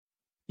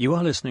You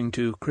are listening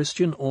to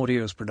Christian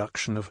Audio's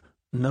production of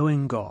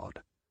Knowing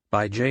God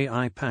by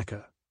J.I.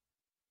 Packer.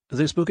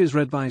 This book is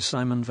read by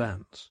Simon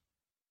Vance.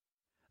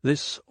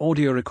 This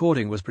audio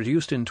recording was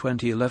produced in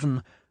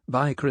 2011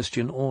 by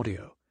Christian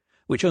Audio,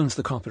 which owns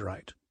the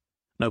copyright.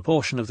 No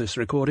portion of this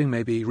recording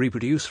may be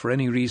reproduced for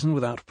any reason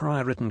without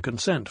prior written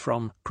consent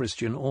from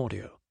Christian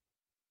Audio.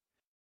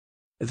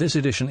 This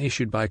edition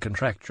issued by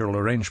contractual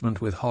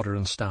arrangement with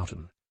Hodder &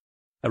 Stoughton.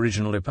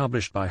 Originally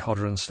published by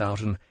Hodder &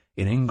 Stoughton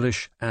in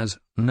English as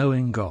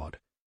Knowing God,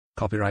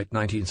 copyright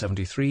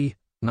 1973,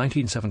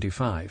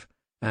 1975,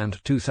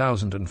 and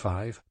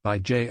 2005 by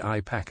J.I.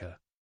 Packer.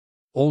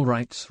 All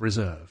rights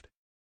reserved.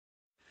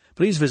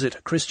 Please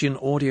visit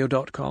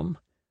christianaudio.com,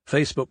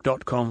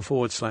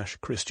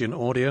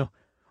 facebook.com/christianaudio,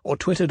 or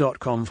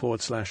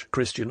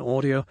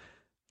twitter.com/christianaudio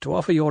to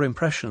offer your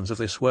impressions of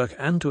this work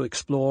and to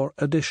explore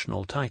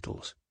additional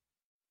titles.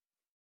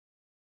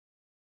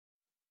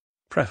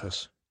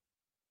 Preface.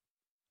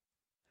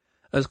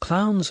 As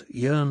clowns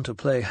yearn to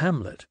play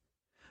Hamlet,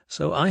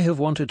 so I have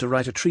wanted to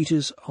write a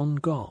treatise on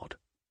God.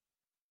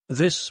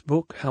 This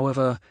book,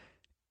 however,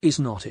 is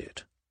not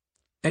it.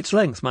 Its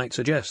length might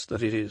suggest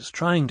that it is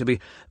trying to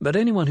be, but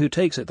anyone who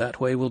takes it that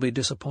way will be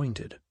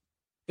disappointed.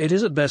 It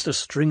is at best a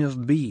string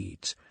of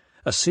beads,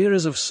 a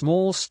series of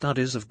small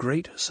studies of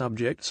great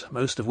subjects,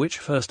 most of which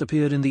first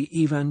appeared in the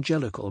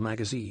Evangelical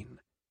magazine.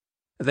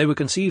 They were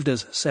conceived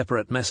as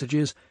separate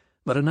messages,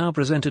 but are now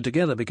presented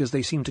together because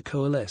they seem to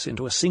coalesce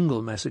into a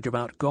single message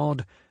about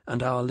God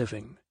and our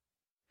living.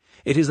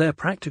 It is their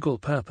practical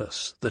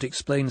purpose that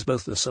explains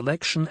both the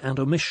selection and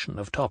omission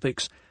of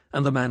topics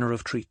and the manner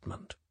of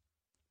treatment.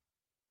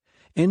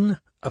 In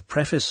A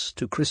Preface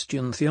to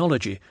Christian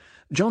Theology,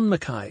 John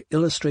Mackay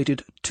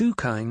illustrated two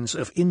kinds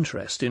of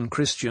interest in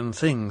Christian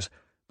things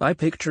by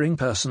picturing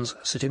persons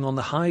sitting on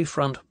the high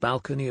front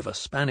balcony of a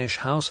Spanish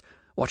house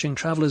watching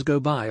travellers go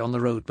by on the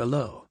road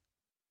below.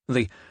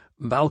 The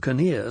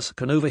balconiers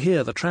can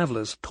overhear the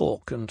travellers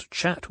talk and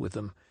chat with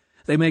them.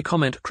 They may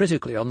comment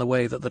critically on the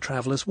way that the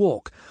travellers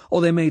walk,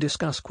 or they may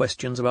discuss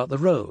questions about the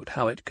road,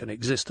 how it can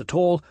exist at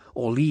all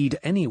or lead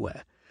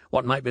anywhere,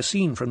 what might be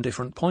seen from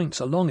different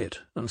points along it,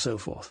 and so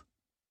forth.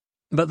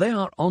 But they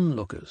are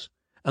onlookers,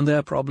 and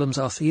their problems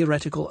are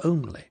theoretical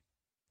only.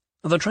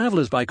 The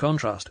travellers, by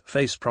contrast,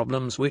 face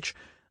problems which,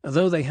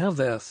 though they have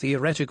their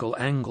theoretical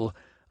angle,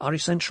 are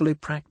essentially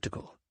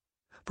practical.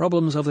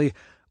 Problems of the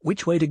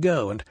which way to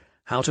go and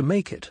how to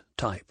make it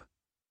type.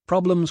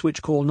 Problems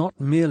which call not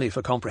merely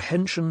for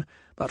comprehension,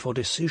 but for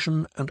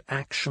decision and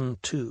action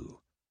too.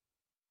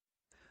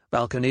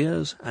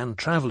 Balconiers and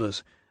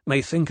travellers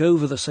may think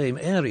over the same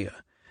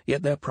area,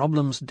 yet their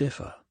problems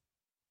differ.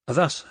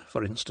 Thus,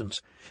 for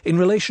instance, in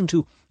relation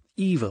to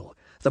evil,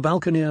 the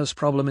balconier's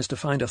problem is to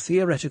find a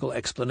theoretical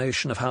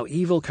explanation of how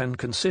evil can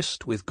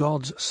consist with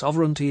God's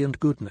sovereignty and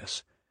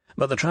goodness,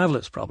 but the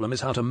traveller's problem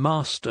is how to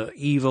master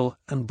evil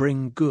and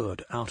bring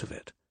good out of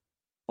it.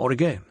 Or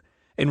again,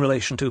 in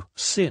relation to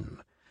sin,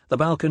 the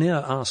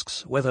balconier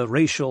asks whether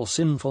racial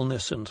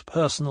sinfulness and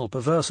personal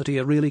perversity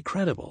are really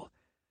credible,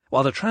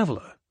 while the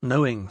traveller,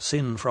 knowing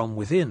sin from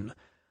within,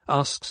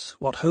 asks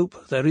what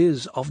hope there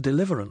is of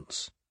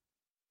deliverance.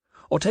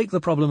 Or take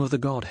the problem of the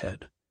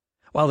Godhead.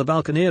 While the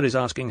balconier is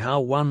asking how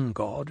one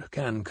God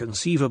can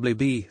conceivably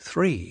be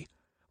three,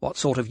 what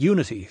sort of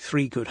unity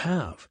three could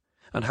have,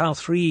 and how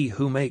three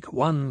who make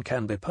one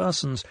can be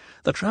persons,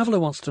 the traveller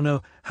wants to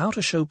know how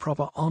to show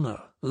proper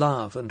honour,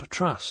 love, and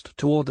trust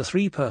toward the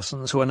three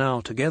persons who are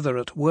now together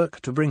at work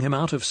to bring him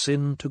out of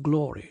sin to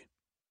glory.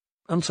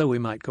 And so we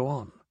might go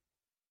on.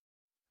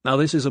 Now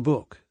this is a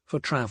book for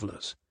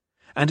travellers,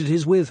 and it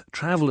is with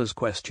travellers'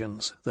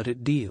 questions that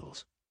it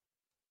deals.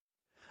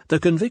 The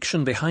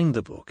conviction behind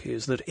the book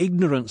is that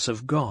ignorance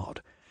of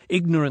God,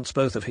 ignorance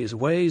both of his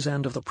ways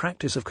and of the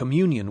practice of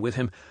communion with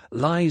him,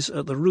 lies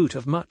at the root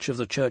of much of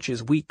the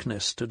Church's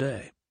weakness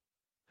today.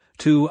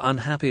 Two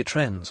unhappy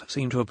trends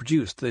seem to have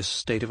produced this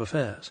state of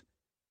affairs.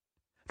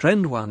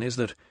 Trend one is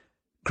that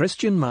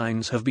Christian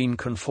minds have been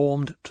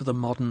conformed to the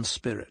modern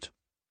spirit.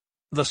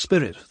 The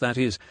spirit, that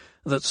is,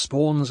 that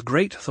spawns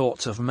great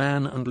thoughts of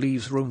man and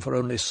leaves room for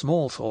only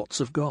small thoughts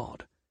of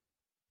God.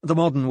 The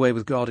modern way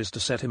with God is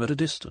to set him at a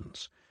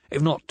distance, if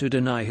not to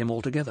deny him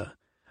altogether.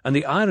 And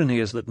the irony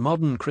is that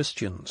modern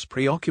Christians,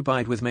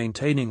 preoccupied with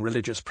maintaining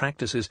religious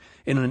practices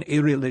in an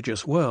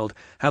irreligious world,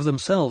 have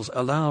themselves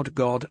allowed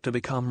God to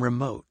become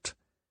remote.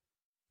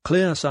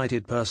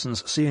 Clear-sighted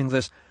persons, seeing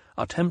this,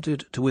 are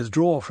tempted to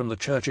withdraw from the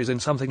churches in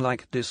something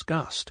like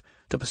disgust,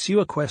 to pursue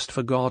a quest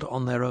for God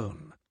on their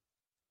own.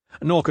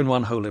 Nor can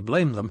one wholly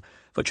blame them,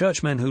 for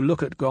churchmen who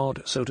look at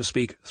God, so to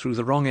speak, through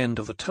the wrong end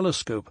of the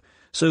telescope,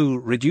 so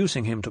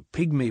reducing him to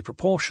pygmy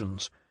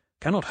proportions,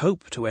 cannot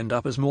hope to end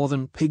up as more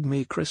than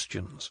pygmy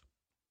Christians,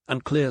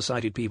 and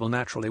clear-sighted people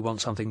naturally want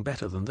something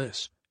better than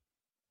this.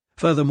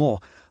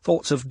 Furthermore,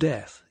 thoughts of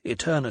death,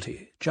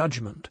 eternity,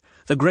 judgment,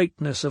 the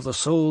greatness of the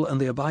soul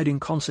and the abiding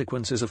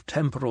consequences of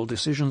temporal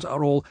decisions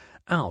are all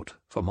out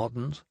for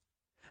moderns,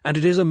 and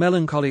it is a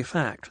melancholy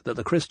fact that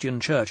the Christian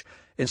Church,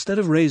 instead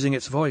of raising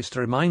its voice to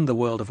remind the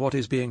world of what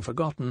is being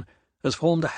forgotten, has formed a